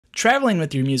Traveling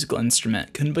with your musical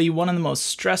instrument can be one of the most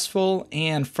stressful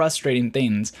and frustrating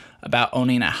things about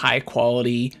owning a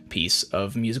high-quality piece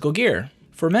of musical gear.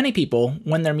 For many people,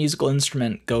 when their musical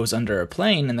instrument goes under a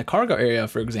plane in the cargo area,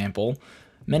 for example,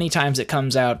 many times it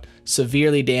comes out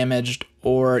severely damaged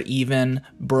or even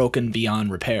broken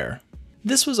beyond repair.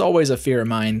 This was always a fear of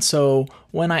mine, so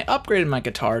when I upgraded my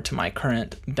guitar to my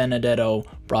current Benedetto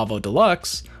Bravo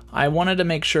Deluxe, I wanted to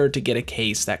make sure to get a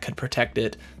case that could protect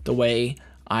it the way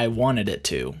I wanted it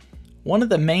to. One of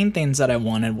the main things that I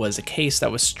wanted was a case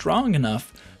that was strong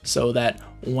enough so that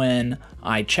when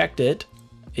I checked it,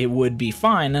 it would be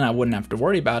fine and I wouldn't have to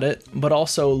worry about it, but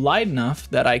also light enough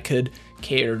that I could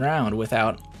carry it around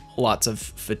without lots of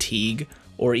fatigue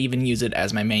or even use it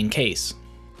as my main case.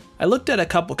 I looked at a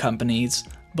couple companies,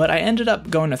 but I ended up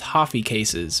going with Hoffee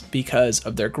cases because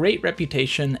of their great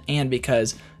reputation and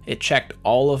because it checked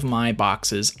all of my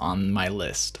boxes on my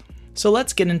list. So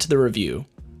let's get into the review.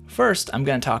 First, I'm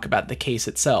going to talk about the case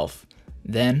itself.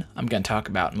 Then I'm going to talk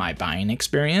about my buying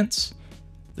experience,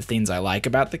 the things I like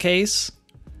about the case,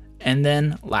 and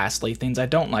then lastly, things I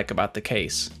don't like about the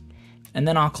case. And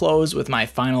then I'll close with my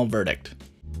final verdict.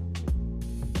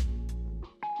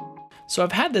 So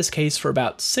I've had this case for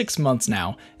about 6 months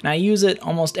now, and I use it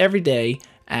almost every day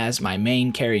as my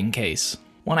main carrying case.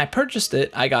 When I purchased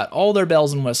it, I got all their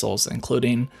bells and whistles,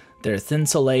 including their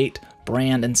Thinsulate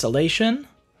brand insulation,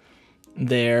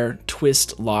 their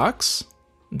twist locks,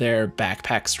 their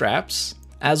backpack straps,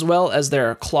 as well as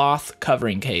their cloth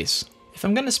covering case. If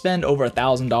I'm going to spend over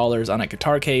 $1,000 on a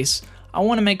guitar case, I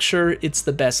want to make sure it's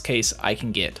the best case I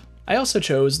can get. I also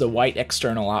chose the white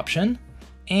external option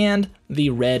and the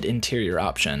red interior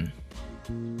option.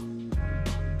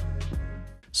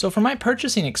 So for my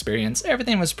purchasing experience,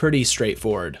 everything was pretty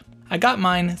straightforward. I got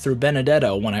mine through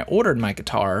Benedetto when I ordered my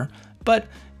guitar, but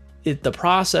the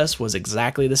process was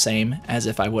exactly the same as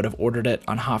if I would have ordered it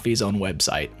on Hoffee's own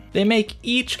website. They make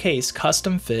each case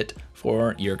custom fit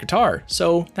for your guitar,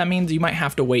 so that means you might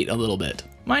have to wait a little bit.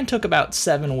 Mine took about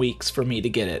 7 weeks for me to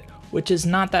get it, which is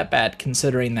not that bad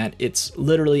considering that it's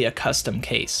literally a custom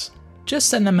case. Just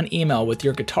send them an email with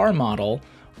your guitar model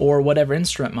or whatever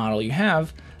instrument model you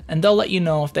have, and they'll let you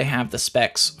know if they have the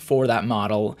specs for that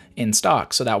model in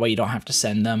stock, so that way you don't have to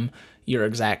send them your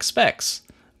exact specs.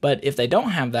 But if they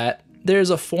don't have that, there's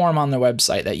a form on their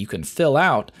website that you can fill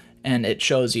out, and it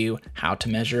shows you how to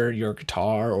measure your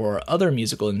guitar or other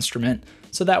musical instrument,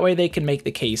 so that way they can make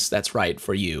the case that's right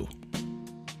for you.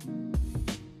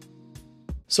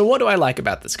 So what do I like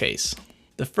about this case?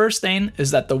 The first thing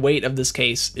is that the weight of this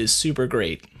case is super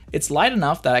great. It's light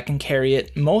enough that I can carry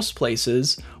it most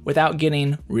places without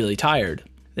getting really tired.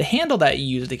 The handle that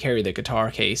you use to carry the guitar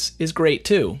case is great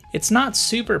too. It's not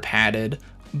super padded,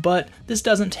 but this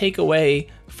doesn't take away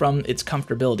from its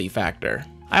comfortability factor.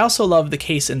 I also love the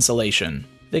case insulation.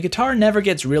 The guitar never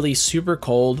gets really super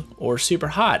cold or super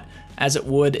hot as it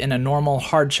would in a normal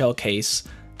hard shell case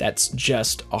that's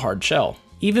just a hard shell.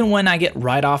 Even when I get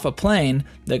right off a plane,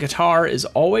 the guitar is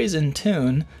always in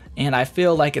tune and I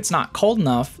feel like it's not cold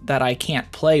enough that I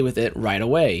can't play with it right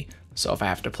away. So if I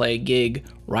have to play a gig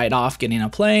right off getting a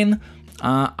plane,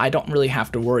 I don't really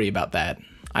have to worry about that.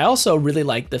 I also really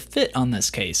like the fit on this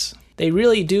case. They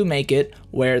really do make it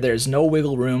where there's no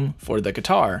wiggle room for the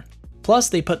guitar. Plus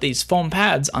they put these foam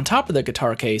pads on top of the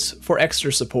guitar case for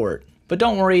extra support. But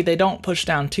don't worry, they don't push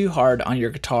down too hard on your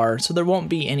guitar, so there won't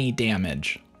be any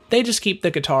damage. They just keep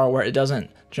the guitar where it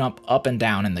doesn't jump up and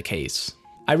down in the case.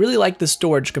 I really like the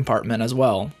storage compartment as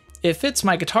well. It fits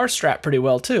my guitar strap pretty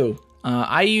well too.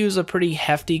 I use a pretty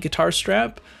hefty guitar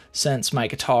strap since my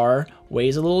guitar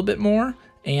weighs a little bit more,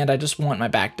 and I just want my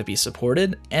back to be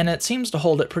supported, and it seems to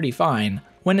hold it pretty fine.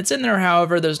 When it's in there,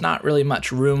 however, there's not really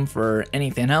much room for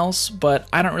anything else, but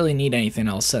I don't really need anything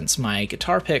else since my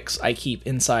guitar picks I keep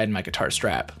inside my guitar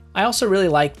strap. I also really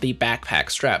like the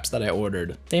backpack straps that I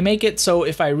ordered. They make it so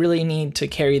if I really need to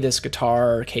carry this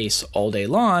guitar case all day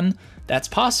long, that's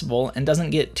possible and doesn't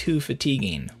get too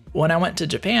fatiguing. When I went to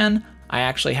Japan, I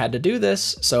actually had to do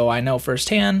this, so I know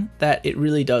firsthand that it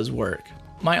really does work.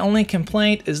 My only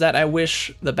complaint is that I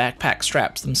wish the backpack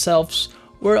straps themselves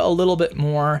were a little bit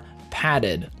more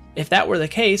padded. If that were the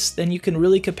case, then you can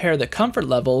really compare the comfort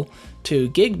level to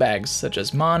gig bags such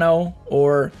as Mono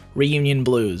or Reunion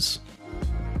Blues.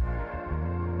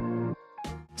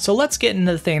 So let's get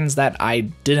into the things that I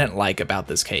didn't like about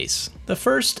this case. The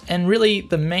first, and really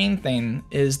the main thing,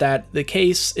 is that the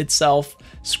case itself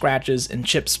scratches and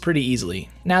chips pretty easily.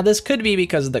 Now this could be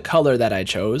because of the color that I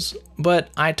chose, but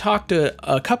I talked to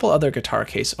a couple other guitar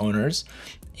case owners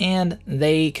and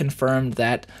they confirmed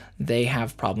that they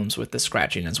have problems with the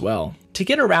scratching as well. To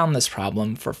get around this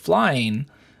problem for flying,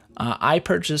 I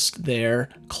purchased their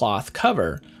cloth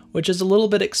cover, which is a little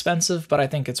bit expensive, but I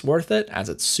think it's worth it as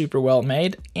it's super well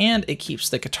made and it keeps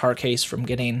the guitar case from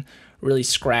getting really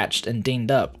scratched and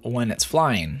dinged up when it's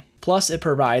flying. Plus, it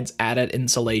provides added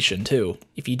insulation too.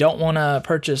 If you don't want to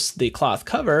purchase the cloth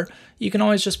cover, you can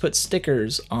always just put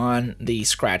stickers on the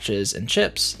scratches and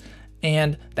chips,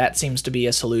 and that seems to be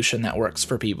a solution that works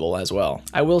for people as well.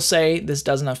 I will say this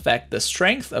doesn't affect the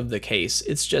strength of the case,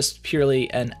 it's just purely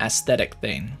an aesthetic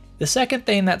thing. The second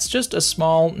thing that's just a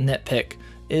small nitpick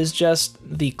is just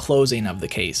the closing of the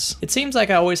case. It seems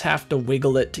like I always have to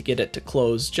wiggle it to get it to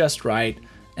close just right,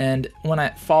 and when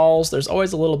it falls, there's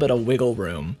always a little bit of wiggle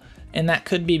room. And that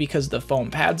could be because the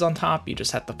foam pad's on top, you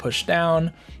just have to push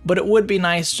down, but it would be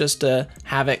nice just to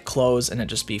have it close and it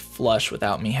just be flush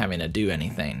without me having to do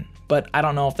anything. But I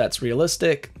don't know if that's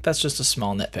realistic, that's just a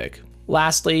small nitpick.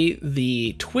 Lastly,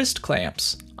 the twist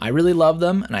clamps. I really love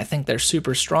them and I think they're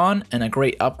super strong and a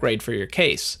great upgrade for your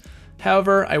case.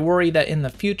 However, I worry that in the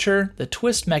future, the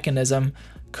twist mechanism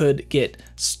could get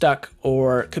stuck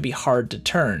or could be hard to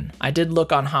turn. I did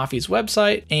look on Hoffee's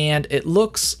website and it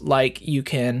looks like you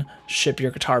can ship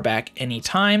your guitar back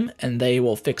anytime and they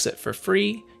will fix it for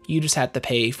free. You just have to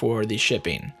pay for the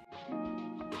shipping.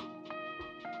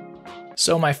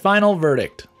 So my final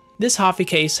verdict. This Hoffee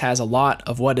case has a lot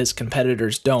of what its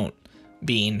competitors don't,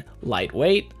 being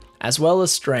lightweight as well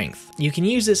as strength. You can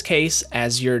use this case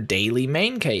as your daily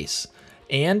main case,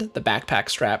 and the backpack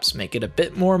straps make it a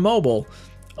bit more mobile,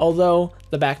 although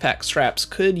the backpack straps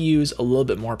could use a little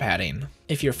bit more padding.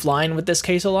 If you're flying with this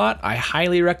case a lot, I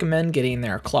highly recommend getting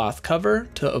their cloth cover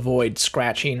to avoid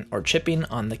scratching or chipping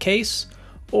on the case,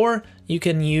 or you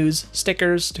can use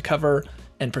stickers to cover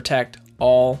and protect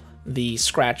all the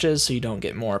scratches so you don't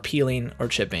get more peeling or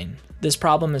chipping. This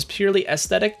problem is purely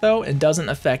aesthetic though and doesn't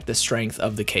affect the strength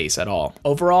of the case at all.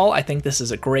 Overall, I think this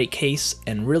is a great case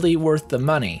and really worth the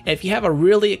money. If you have a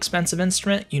really expensive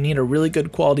instrument, you need a really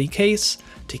good quality case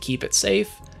to keep it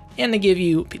safe and to give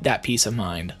you that peace of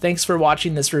mind. Thanks for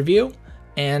watching this review,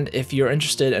 and if you're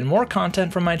interested in more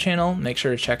content from my channel, make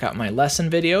sure to check out my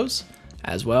lesson videos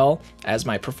as well as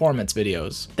my performance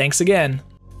videos. Thanks again.